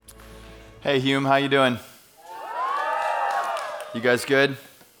Hey Hume, how you doing? You guys good?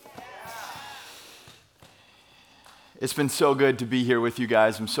 It's been so good to be here with you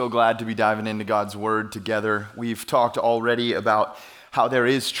guys. I'm so glad to be diving into God's Word together. We've talked already about how there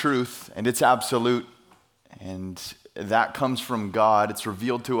is truth and it's absolute, and that comes from God. It's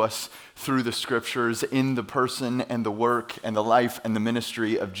revealed to us through the Scriptures in the person and the work and the life and the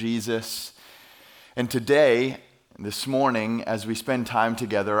ministry of Jesus. And today, this morning, as we spend time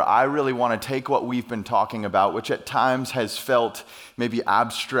together, I really want to take what we've been talking about, which at times has felt maybe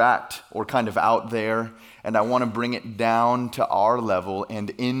abstract or kind of out there, and I want to bring it down to our level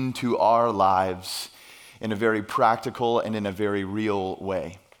and into our lives in a very practical and in a very real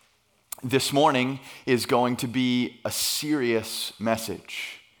way. This morning is going to be a serious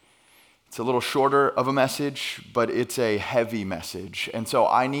message. It's a little shorter of a message, but it's a heavy message. And so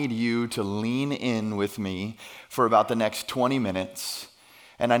I need you to lean in with me for about the next 20 minutes.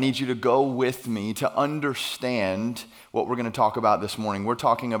 And I need you to go with me to understand what we're going to talk about this morning. We're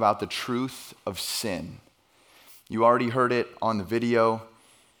talking about the truth of sin. You already heard it on the video,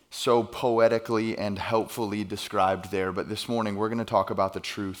 so poetically and helpfully described there. But this morning, we're going to talk about the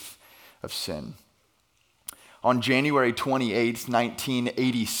truth of sin. On January 28th,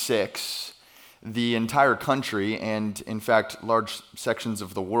 1986, the entire country, and in fact, large sections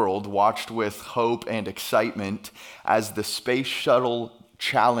of the world, watched with hope and excitement as the Space Shuttle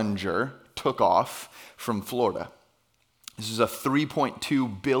Challenger took off from Florida. This is a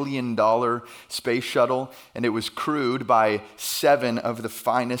 $3.2 billion space shuttle, and it was crewed by 7 of the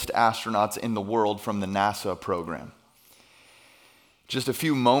finest astronauts in the world from the NASA program. Just a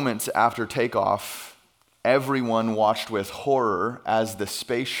few moments after takeoff, everyone watched with horror as the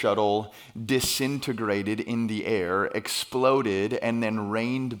space shuttle disintegrated in the air, exploded, and then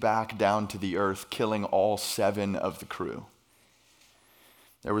rained back down to the earth, killing all 7 of the crew.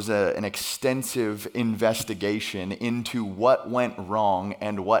 There was an extensive investigation into what went wrong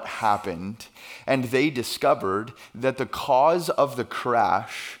and what happened, and they discovered that the cause of the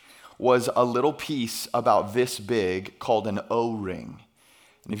crash was a little piece about this big called an O-ring.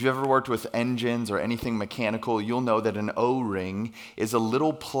 And if you've ever worked with engines or anything mechanical, you'll know that an O-ring is a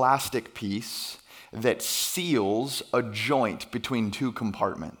little plastic piece that seals a joint between 2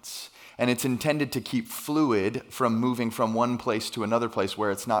 compartments. And it's intended to keep fluid from moving from one place to another place where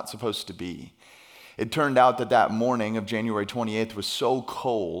it's not supposed to be. It turned out that morning of January 28th was so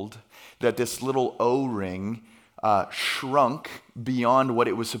cold that this little O-ring shrunk beyond what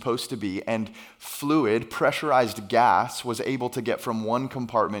it was supposed to be, and fluid, pressurized gas, was able to get from one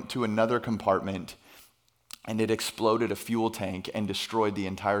compartment to another compartment, and it exploded a fuel tank and destroyed the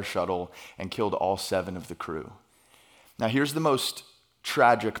entire shuttle and killed all 7 of the crew. Now here's the most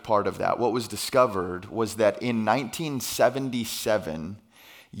tragic part of that. What was discovered was that in 1977,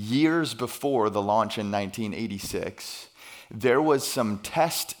 years before the launch in 1986, there was some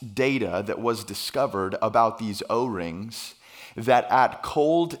test data that was discovered about these O-rings that at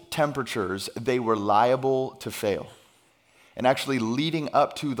cold temperatures, they were liable to fail. And actually leading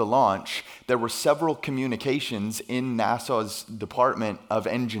up to the launch, there were several communications in NASA's Department of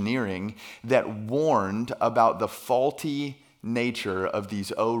Engineering that warned about the faulty nature of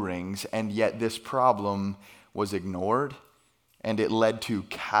these O-rings, and yet this problem was ignored, and it led to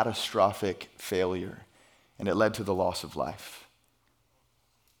catastrophic failure. And it led to the loss of life.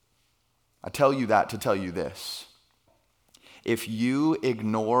 I tell you that to tell you this. If you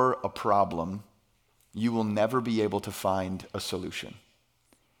ignore a problem, you will never be able to find a solution.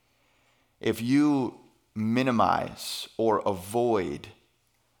 If you minimize or avoid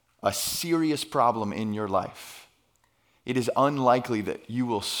a serious problem in your life, it is unlikely that you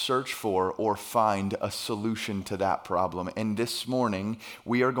will search for or find a solution to that problem. And this morning,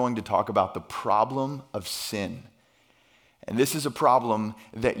 we are going to talk about the problem of sin. And this is a problem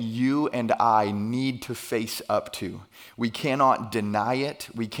that you and I need to face up to. We cannot deny it.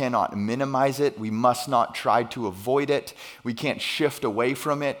 We cannot minimize it. We must not try to avoid it. We can't shift away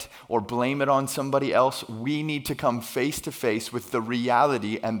from it or blame it on somebody else. We need to come face to face with the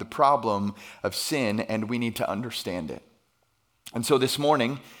reality and the problem of sin, and we need to understand it. And so this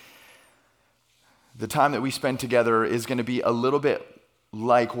morning, the time that we spend together is going to be a little bit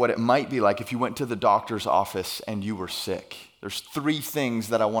like what it might be like if you went to the doctor's office and you were sick. There's 3 things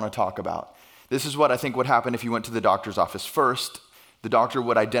that I want to talk about. This is what I think would happen if you went to the doctor's office. First, the doctor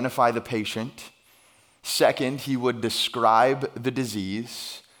would identify the patient. Second, he would describe the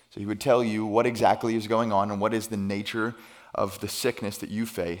disease. So he would tell you what exactly is going on and what is the nature of the sickness that you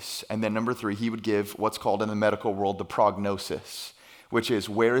face. And then number 3, he would give what's called in the medical world the prognosis, which is,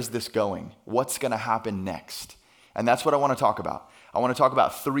 where is this going? What's going to happen next? And that's what I want to talk about. I want to talk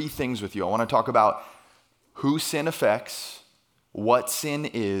about three things with you. I want to talk about who sin affects, what sin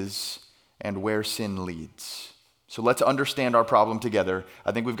is, and where sin leads. So let's understand our problem together.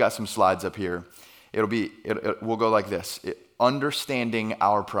 I think we've got some slides up here. We'll go like this. Understanding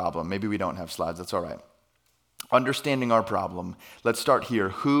our problem. Maybe we don't have slides, that's all right. Understanding our problem. Let's start here.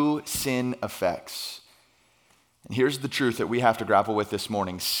 Who sin affects. And here's the truth that we have to grapple with this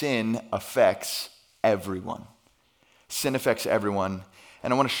morning. Sin affects everyone. Sin affects everyone.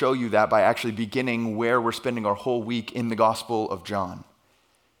 And I want to show you that by actually beginning where we're spending our whole week in the Gospel of John.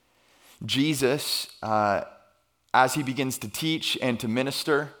 Jesus, as he begins to teach and to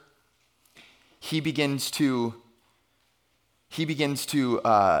minister, he begins to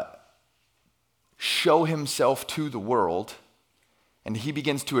show himself to the world, and he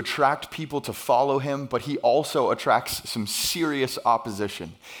begins to attract people to follow him, but he also attracts some serious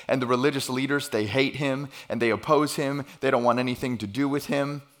opposition. And the religious leaders, they hate him and they oppose him. They don't want anything to do with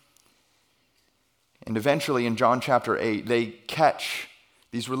him. And eventually in John chapter 8,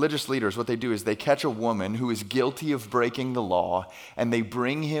 these religious leaders, what they do is they catch a woman who is guilty of breaking the law, and they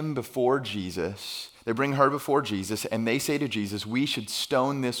bring him before Jesus. They bring her before Jesus, and they say to Jesus, we should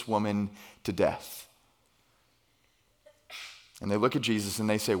stone this woman to death. And they look at Jesus and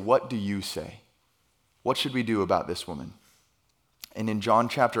they say, what do you say? What should we do about this woman? And in John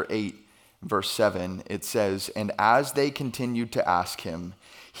chapter 8, verse 7, it says, and as they continued to ask him,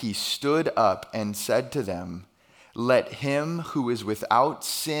 he stood up and said to them, let him who is without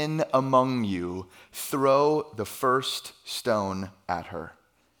sin among you throw the first stone at her.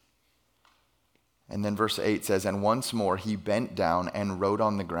 And then verse 8 says, and once more he bent down and wrote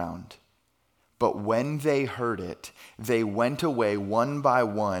on the ground. But when they heard it, they went away one by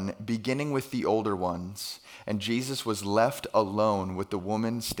one, beginning with the older ones, and Jesus was left alone with the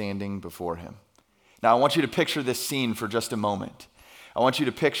woman standing before him. Now I want you to picture this scene for just a moment. I want you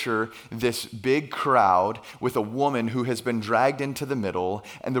to picture this big crowd with a woman who has been dragged into the middle,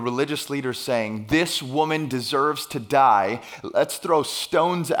 and the religious leaders saying, this woman deserves to die. Let's throw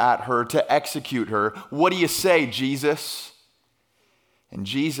stones at her to execute her. What do you say, Jesus? And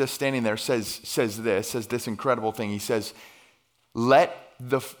Jesus standing there says this incredible thing. He says, let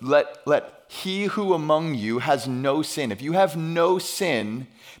he who among you has no sin. If you have no sin,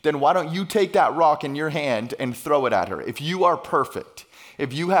 then why don't you take that rock in your hand and throw it at her? If you are perfect,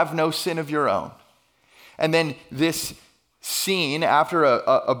 if you have no sin of your own. And then this scene, after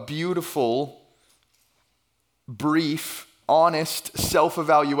a beautiful, brief, honest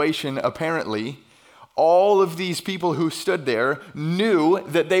self-evaluation, apparently, all of these people who stood there knew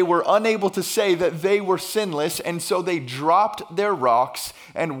that they were unable to say that they were sinless, and so they dropped their rocks,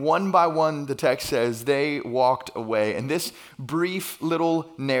 and one by one, the text says, they walked away. And this brief little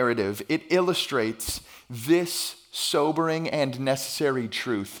narrative, it illustrates this sobering and necessary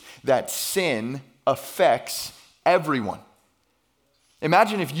truth that sin affects everyone.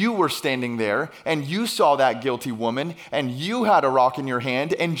 Imagine if you were standing there and you saw that guilty woman and you had a rock in your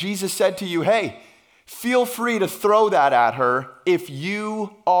hand and Jesus said to you, hey, feel free to throw that at her if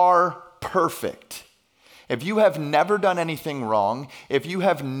you are perfect. If you have never done anything wrong, if you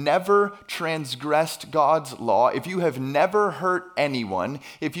have never transgressed God's law, if you have never hurt anyone,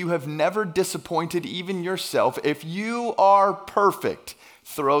 if you have never disappointed even yourself, if you are perfect,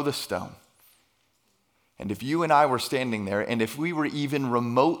 throw the stone. And if you and I were standing there, and if we were even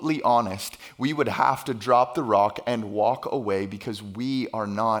remotely honest, we would have to drop the rock and walk away because we are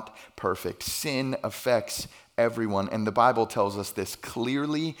not perfect. Sin affects everyone, and the Bible tells us this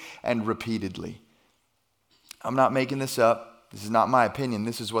clearly and repeatedly. I'm not making this up. This is not my opinion.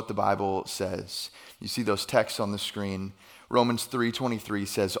 This is what the Bible says. You see those texts on the screen. Romans 3:23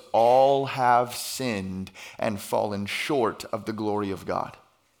 says, all have sinned and fallen short of the glory of God.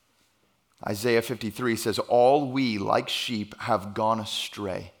 Isaiah 53 says, all we, like sheep, have gone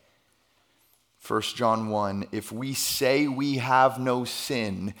astray. 1 John 1, if we say we have no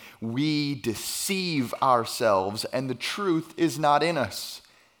sin, we deceive ourselves, and the truth is not in us.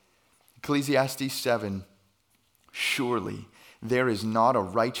 Ecclesiastes 7, surely there is not a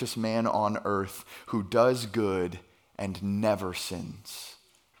righteous man on earth who does good and never sins.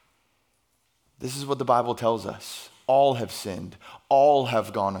 This is what the Bible tells us. All have sinned. All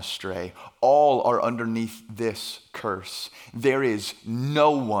have gone astray. All are underneath this curse. There is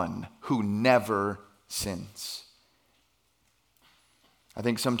no one who never sins. I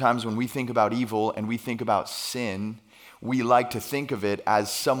think sometimes when we think about evil and we think about sin, we like to think of it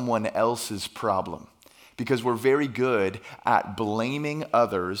as someone else's problem because we're very good at blaming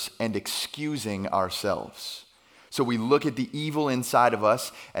others and excusing ourselves. So we look at the evil inside of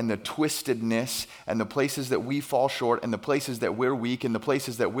us and the twistedness and the places that we fall short and the places that we're weak and the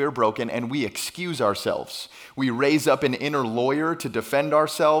places that we're broken, and we excuse ourselves. We raise up an inner lawyer to defend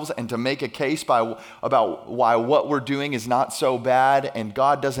ourselves and to make a case about why what we're doing is not so bad and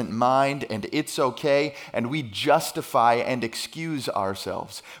God doesn't mind and it's okay, and we justify and excuse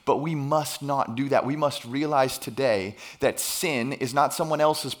ourselves. But we must not do that. We must realize today that sin is not someone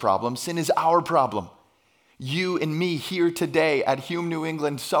else's problem. Sin is our problem. You and me here today at Hume, New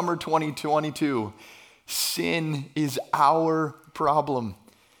England, summer 2022, sin is our problem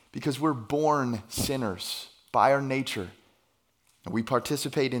because we're born sinners by our nature. And we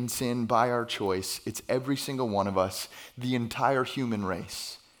participate in sin by our choice. It's every single one of us, the entire human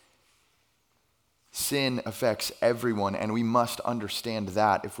race. Sin affects everyone, and we must understand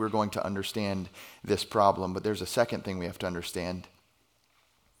that if we're going to understand this problem. But there's a second thing we have to understand.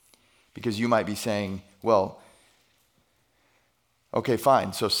 Because you might be saying, well, okay,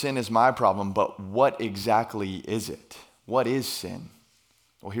 fine, so sin is my problem, but what exactly is it? What is sin?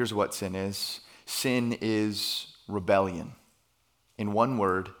 Well, here's what sin is. Sin is rebellion. In one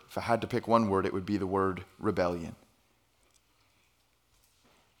word, if I had to pick one word, it would be the word rebellion.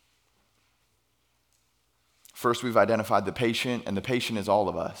 First, we've identified the patient, and the patient is all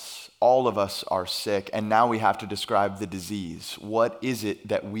of us. All of us are sick, and now we have to describe the disease. What is it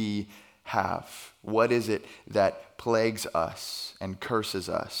that we have? What is it that plagues us and curses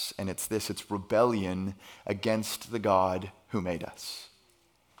us? And it's this, it's rebellion against the God who made us.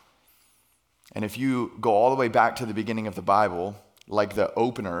 And if you go all the way back to the beginning of the Bible, like the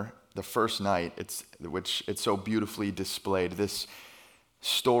opener, the first night, which it's so beautifully displayed, this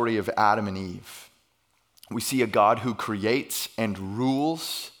story of Adam and Eve. We see a God who creates and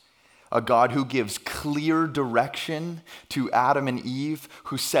rules, a God who gives clear direction to Adam and Eve,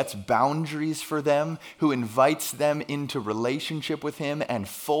 who sets boundaries for them, who invites them into relationship with him and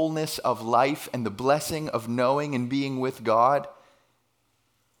fullness of life and the blessing of knowing and being with God.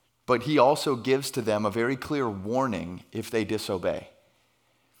 But he also gives to them a very clear warning if they disobey.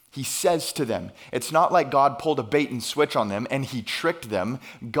 He says to them, it's not like God pulled a bait and switch on them and he tricked them.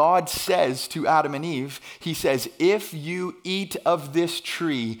 God says to Adam and Eve, he says, if you eat of this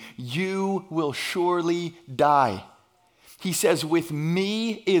tree, you will surely die. He says, with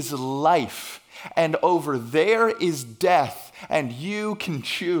me is life, and over there is death, and you can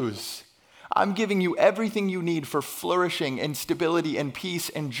choose. I'm giving you everything you need for flourishing and stability and peace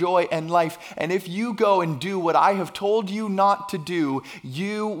and joy and life. And if you go and do what I have told you not to do,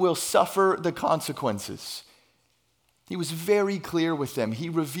 you will suffer the consequences. He was very clear with them. He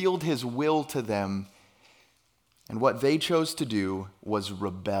revealed his will to them. And what they chose to do was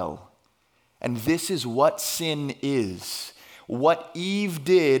rebel. And this is what sin is. What Eve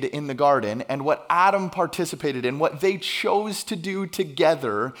did in the garden and what Adam participated in, what they chose to do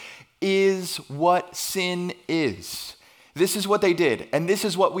together, is what sin is. This is what they did, and this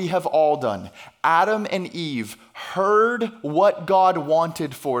is what we have all done. Adam and Eve heard what God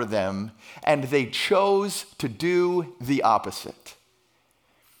wanted for them, and they chose to do the opposite.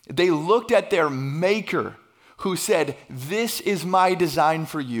 They looked at their maker, who said, this is my design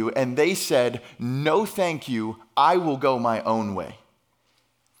for you, and they said, no thank you, I will go my own way.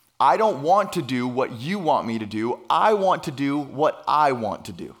 I don't want to do what you want me to do, I want to do what I want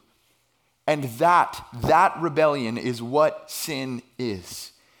to do. And that rebellion is what sin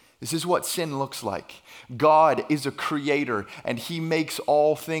is. This is what sin looks like. God is a creator and he makes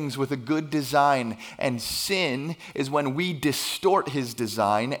all things with a good design. And sin is when we distort his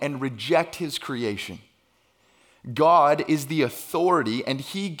design and reject his creation. God is the authority and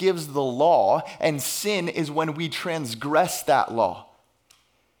he gives the law, and sin is when we transgress that law.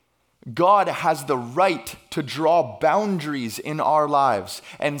 God has the right to draw boundaries in our lives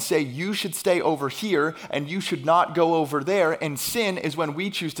and say, you should stay over here and you should not go over there. And sin is when we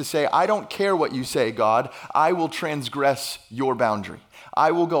choose to say, I don't care what you say, God. I will transgress your boundary.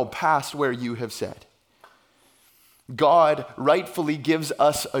 I will go past where you have said. God rightfully gives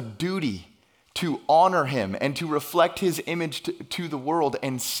us a duty to honor him and to reflect his image to the world.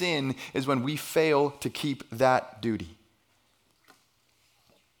 And sin is when we fail to keep that duty.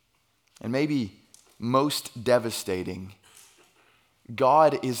 And maybe most devastating,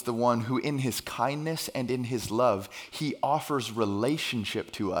 God is the one who in his kindness and in his love, he offers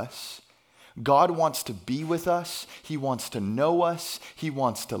relationship to us. God wants to be with us. He wants to know us. He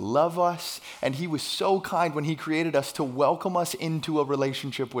wants to love us. And he was so kind when he created us to welcome us into a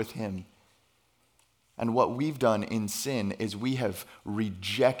relationship with him. And what we've done in sin is we have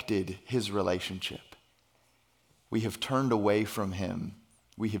rejected his relationship. We have turned away from him.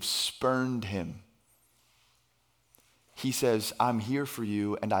 We have spurned him. He says, I'm here for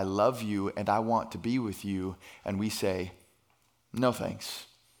you, and I love you, and I want to be with you. And we say, no thanks.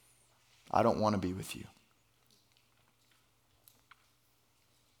 I don't want to be with you.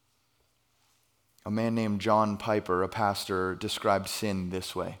 A man named John Piper, a pastor, described sin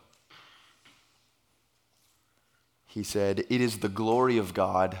this way. He said, it is the glory of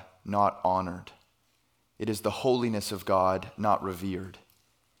God, not honored. It is the holiness of God, not revered.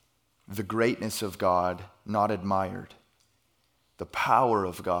 The greatness of God, not admired. The power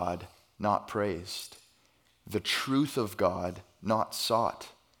of God, not praised. The truth of God, not sought.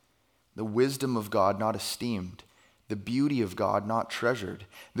 The wisdom of God, not esteemed. The beauty of God, not treasured.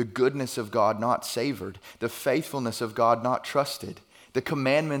 The goodness of God, not savored. The faithfulness of God, not trusted. The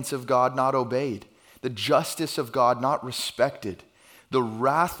commandments of God, not obeyed. The justice of God, not respected. The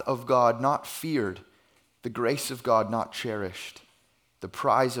wrath of God, not feared. The grace of God, not cherished. The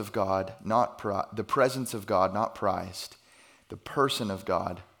prize of God, the presence of God, not prized. The person of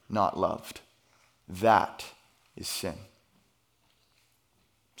God, not loved. That is sin.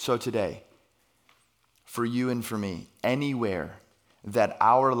 So today, for you and for me, anywhere that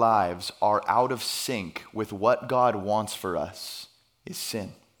our lives are out of sync with what God wants for us is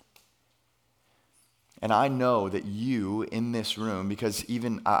sin. And I know that you in this room, because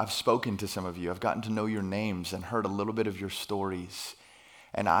even I've spoken to some of you, I've gotten to know your names and heard a little bit of your stories.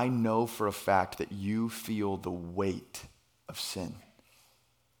 And I know for a fact that you feel the weight of sin.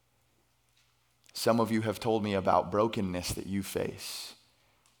 Some of you have told me about brokenness that you face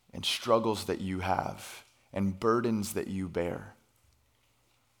and struggles that you have and burdens that you bear.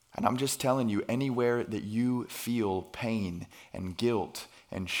 And I'm just telling you, anywhere that you feel pain and guilt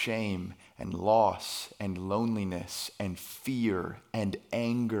and shame and loss and loneliness and fear and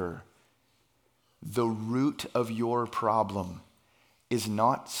anger, the root of your problem is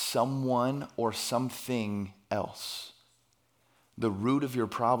not someone or something else. The root of your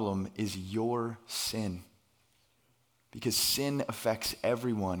problem is your sin. Because sin affects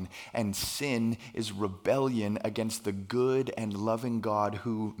everyone, and sin is rebellion against the good and loving God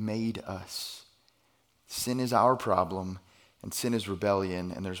who made us. Sin is our problem, and sin is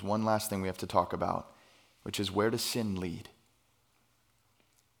rebellion. And there's one last thing we have to talk about, which is, where does sin lead?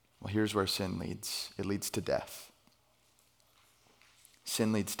 Well, here's where sin leads. It leads to death.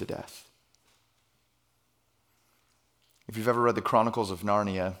 Sin leads to death. If you've ever read the Chronicles of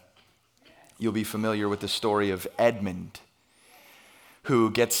Narnia, you'll be familiar with the story of Edmund,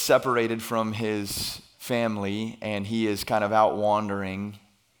 who gets separated from his family, and he is kind of out wandering,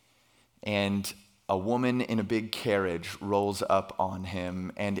 and a woman in a big carriage rolls up on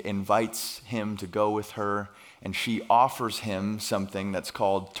him and invites him to go with her, and she offers him something that's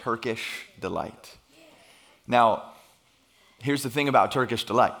called Turkish delight. Now, here's the thing about Turkish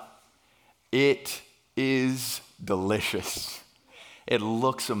delight. It is delicious. It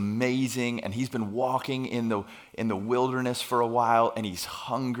looks amazing, and he's been walking in the wilderness for a while, and he's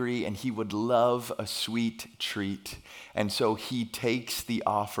hungry, and he would love a sweet treat. And so he takes the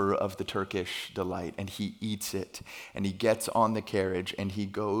offer of the Turkish delight, and he eats it, and he gets on the carriage, and he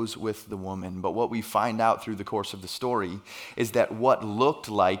goes with the woman. But what we find out through the course of the story is that what looked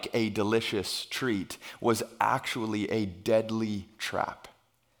like a delicious treat was actually a deadly trap.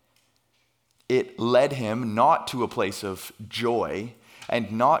 It led him not to a place of joy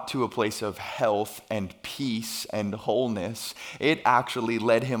and not to a place of health and peace and wholeness. It actually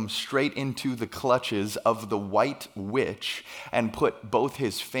led him straight into the clutches of the White Witch and put both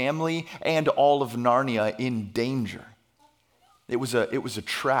his family and all of Narnia in danger. It was a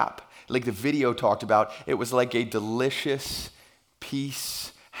trap. Like the video talked about, it was like a delicious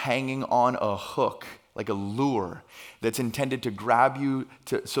piece hanging on a hook, like a lure that's intended to grab you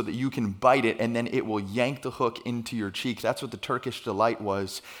so that you can bite it, and then it will yank the hook into your cheek. That's what the Turkish delight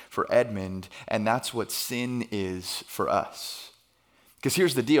was for Edmund, and that's what sin is for us. Because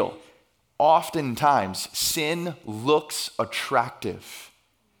here's the deal. Oftentimes, sin looks attractive,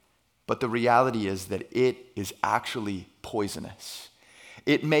 but the reality is that it is actually poisonous.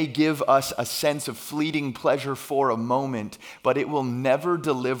 It may give us a sense of fleeting pleasure for a moment, but it will never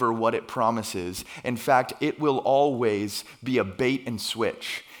deliver what it promises. In fact, it will always be a bait and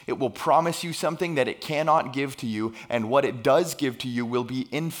switch. It will promise you something that it cannot give to you, and what it does give to you will be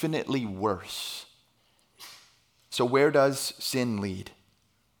infinitely worse. So where does sin lead?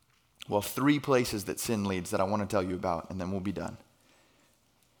 Well, 3 places that sin leads that I want to tell you about, and then we'll be done.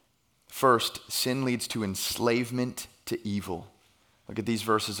 First, sin leads to enslavement to evil. Look at these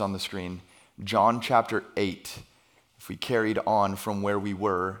verses on the screen. John chapter 8. If we carried on from where we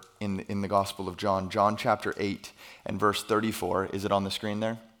were in the Gospel of John, John chapter 8 and verse 34. Is it on the screen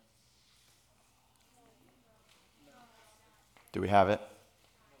there? Do we have it?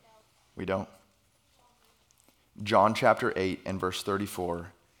 We don't. John chapter 8 and verse 34,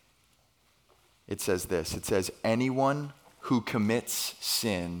 it says this. It says, anyone who commits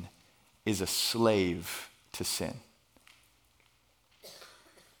sin is a slave to sin.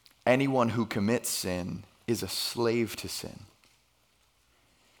 Anyone who commits sin is a slave to sin.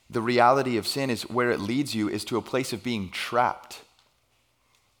 The reality of sin is where it leads you is to a place of being trapped.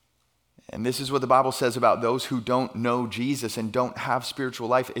 And this is what the Bible says about those who don't know Jesus and don't have spiritual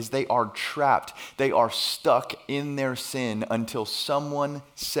life, is they are trapped. They are stuck in their sin until someone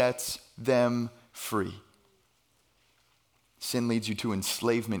sets them free. Sin leads you to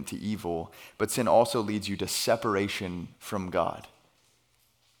enslavement to evil, but sin also leads you to separation from God.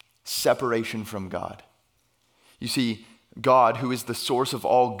 Separation from God. You see, God, who is the source of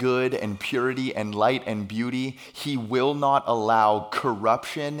all good and purity and light and beauty, he will not allow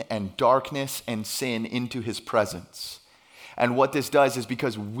corruption and darkness and sin into his presence. And what this does is,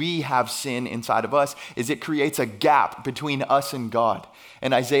 because we have sin inside of us, is it creates a gap between us and God.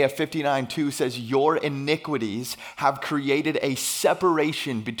 And Isaiah 59:2 says, your iniquities have created a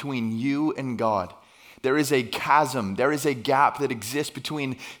separation between you and God. There is a chasm, there is a gap that exists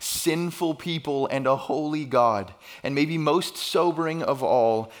between sinful people and a holy God. And maybe most sobering of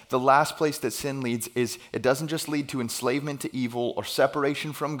all, the last place that sin leads is it doesn't just lead to enslavement to evil or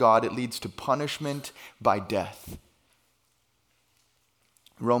separation from God, it leads to punishment by death.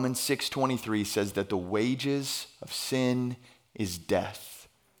 Romans 6:23 says that the wages of sin is death.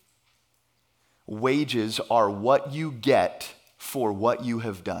 Wages are what you get for what you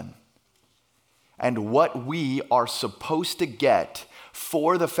have done. And what we are supposed to get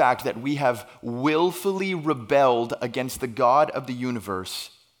for the fact that we have willfully rebelled against the God of the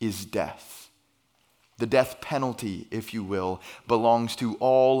universe is death. The death penalty, if you will, belongs to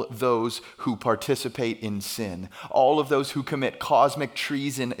all those who participate in sin. All of those who commit cosmic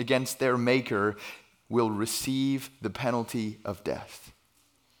treason against their maker will receive the penalty of death.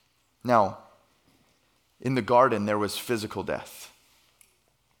 Now, in the garden, there was physical death.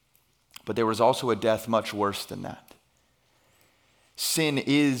 But there was also a death much worse than that. Sin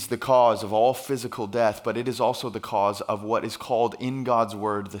is the cause of all physical death, but it is also the cause of what is called in God's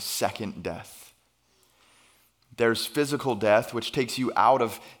word the second death. There's physical death, which takes you out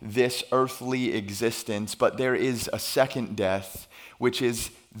of this earthly existence, but there is a second death, which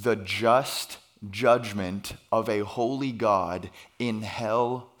is the just judgment of a holy God in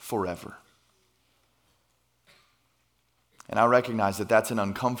hell forever. And I recognize that that's an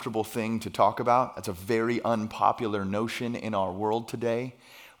uncomfortable thing to talk about. That's a very unpopular notion in our world today.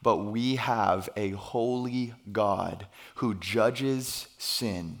 But we have a holy God who judges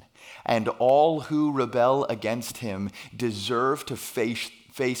sin. And all who rebel against him deserve to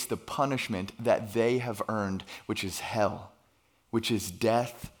face the punishment that they have earned, which is hell, which is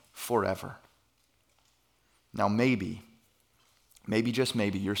death forever. Now maybe just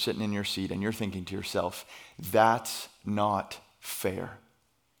maybe, you're sitting in your seat and you're thinking to yourself, that's not fair.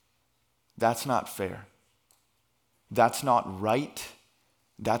 That's not fair. That's not right.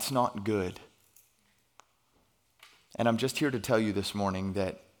 That's not good. And I'm just here to tell you this morning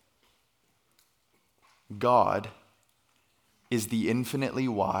that God is the infinitely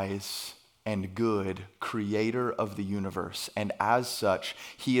wise and good creator of the universe. And as such,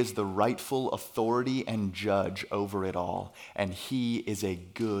 he is the rightful authority and judge over it all. And he is a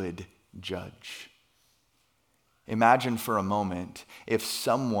good judge. Imagine for a moment if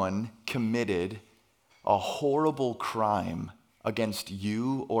someone committed a horrible crime against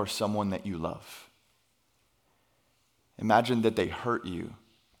you or someone that you love. Imagine that they hurt you,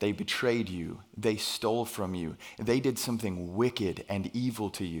 they betrayed you, they stole from you, they did something wicked and evil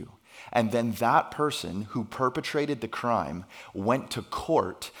to you. And then that person who perpetrated the crime went to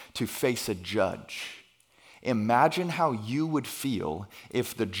court to face a judge. Imagine how you would feel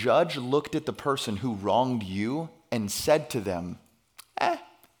if the judge looked at the person who wronged you and said to them,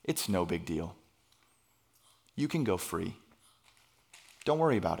 it's no big deal. You can go free. Don't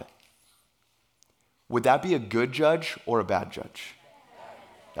worry about it. Would that be a good judge or a bad judge?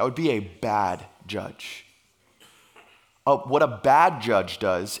 That would be a bad judge. What a bad judge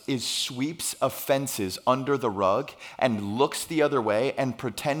does is sweeps offenses under the rug and looks the other way and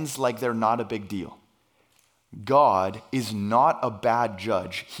pretends like they're not a big deal. God is not a bad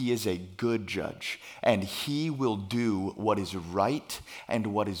judge. He is a good judge, and he will do what is right and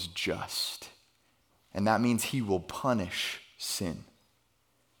what is just. And that means he will punish sin.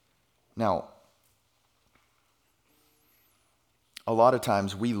 Now, a lot of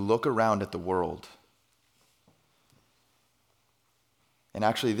times we look around at the world And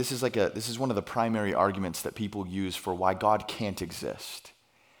actually, this is one of the primary arguments that people use for why God can't exist.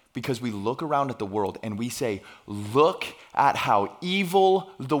 Because we look around at the world and we say, look at how evil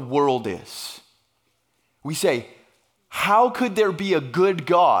the world is. We say, how could there be a good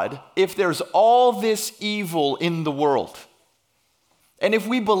God if there's all this evil in the world? And if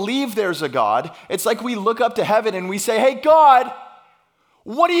we believe there's a God, it's like we look up to heaven and we say, hey, God,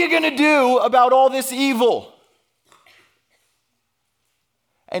 what are you going to do about all this evil?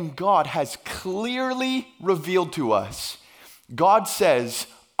 And God has clearly revealed to us, God says,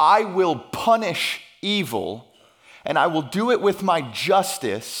 I will punish evil, and I will do it with my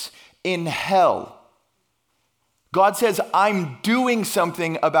justice in hell. God says, I'm doing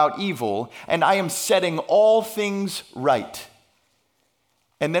something about evil, and I am setting all things right.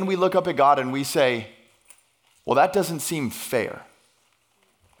 And then we look up at God and we say, well, that doesn't seem fair.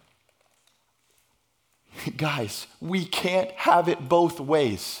 Guys, we can't have it both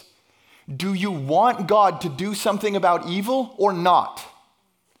ways. Do you want God to do something about evil or not?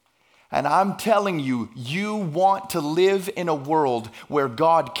 And I'm telling you, you want to live in a world where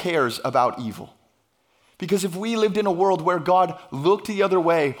God cares about evil. Because if we lived in a world where God looked the other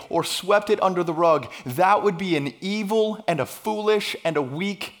way or swept it under the rug, that would be an evil and a foolish and a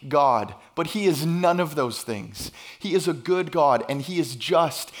weak God. But he is none of those things. He is a good God, and he is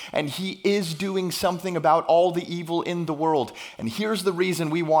just, and he is doing something about all the evil in the world. And here's the reason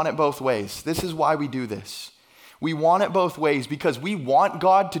we want it both ways. This is why we do this. We want it both ways because we want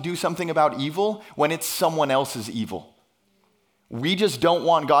God to do something about evil when it's someone else's evil. We just don't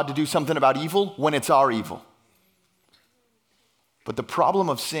want God to do something about evil when it's our evil. But the problem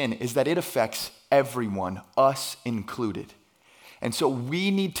of sin is that it affects everyone, us included. And so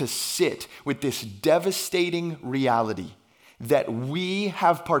we need to sit with this devastating reality that we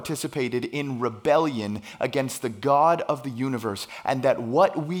have participated in rebellion against the God of the universe, and that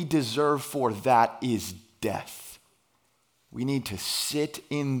what we deserve for that is death. We need to sit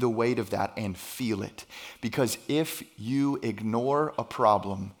in the weight of that and feel it. Because if you ignore a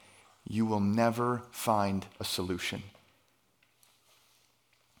problem, you will never find a solution.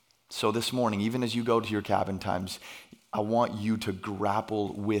 So this morning, even as you go to your cabin times, I want you to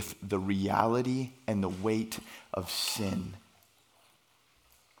grapple with the reality and the weight of sin.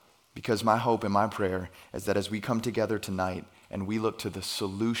 Because my hope and my prayer is that as we come together tonight and we look to the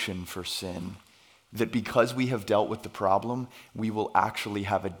solution for sin, that because we have dealt with the problem, we will actually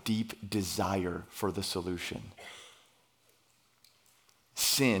have a deep desire for the solution.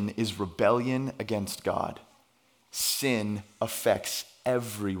 Sin is rebellion against God. Sin affects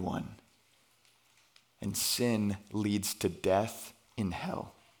everyone. And sin leads to death in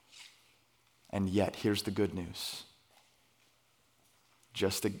hell. And yet, here's the good news.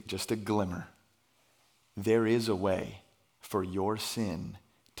 Just a glimmer. There is a way for your sin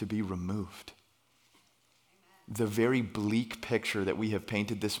to be removed. The very bleak picture that we have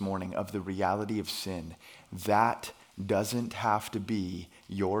painted this morning of the reality of sin, that doesn't have to be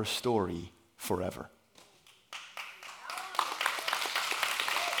your story forever.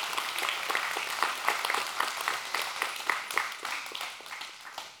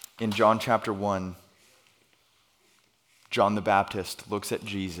 In John chapter 1, John the Baptist looks at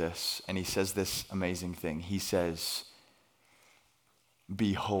Jesus and he says this amazing thing. He says,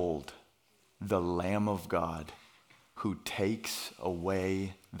 "Behold, the Lamb of God who takes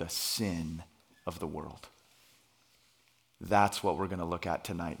away the sin of the world." That's what we're going to look at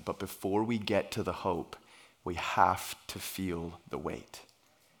tonight. But before we get to the hope, we have to feel the weight.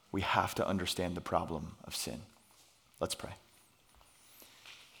 We have to understand the problem of sin. Let's pray.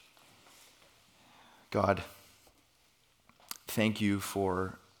 God, thank you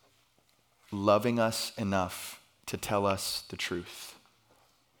for loving us enough to tell us the truth.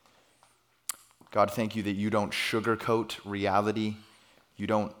 God, thank you that you don't sugarcoat reality. You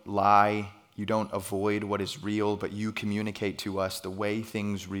don't lie. You don't avoid what is real, but you communicate to us the way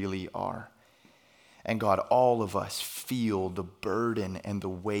things really are. And God, all of us feel the burden and the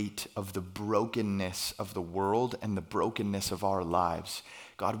weight of the brokenness of the world and the brokenness of our lives.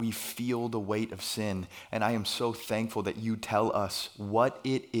 God, we feel the weight of sin, and I am so thankful that you tell us what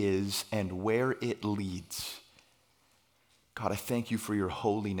it is and where it leads. God, I thank you for your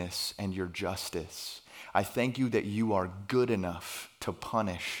holiness and your justice. I thank you that you are good enough to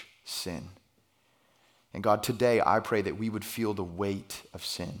punish sin. And God, today I pray that we would feel the weight of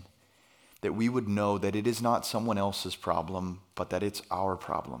sin, that we would know that it is not someone else's problem, but that it's our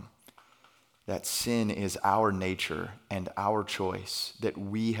problem, that sin is our nature and our choice, that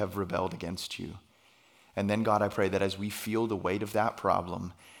we have rebelled against you. And then, God, I pray that as we feel the weight of that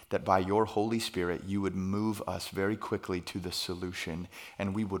problem, that by your Holy Spirit, you would move us very quickly to the solution,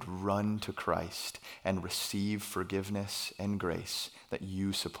 and we would run to Christ and receive forgiveness and grace that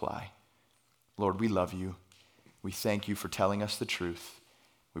you supply. Lord, we love you. We thank you for telling us the truth.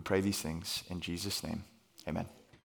 We pray these things in Jesus' name. Amen.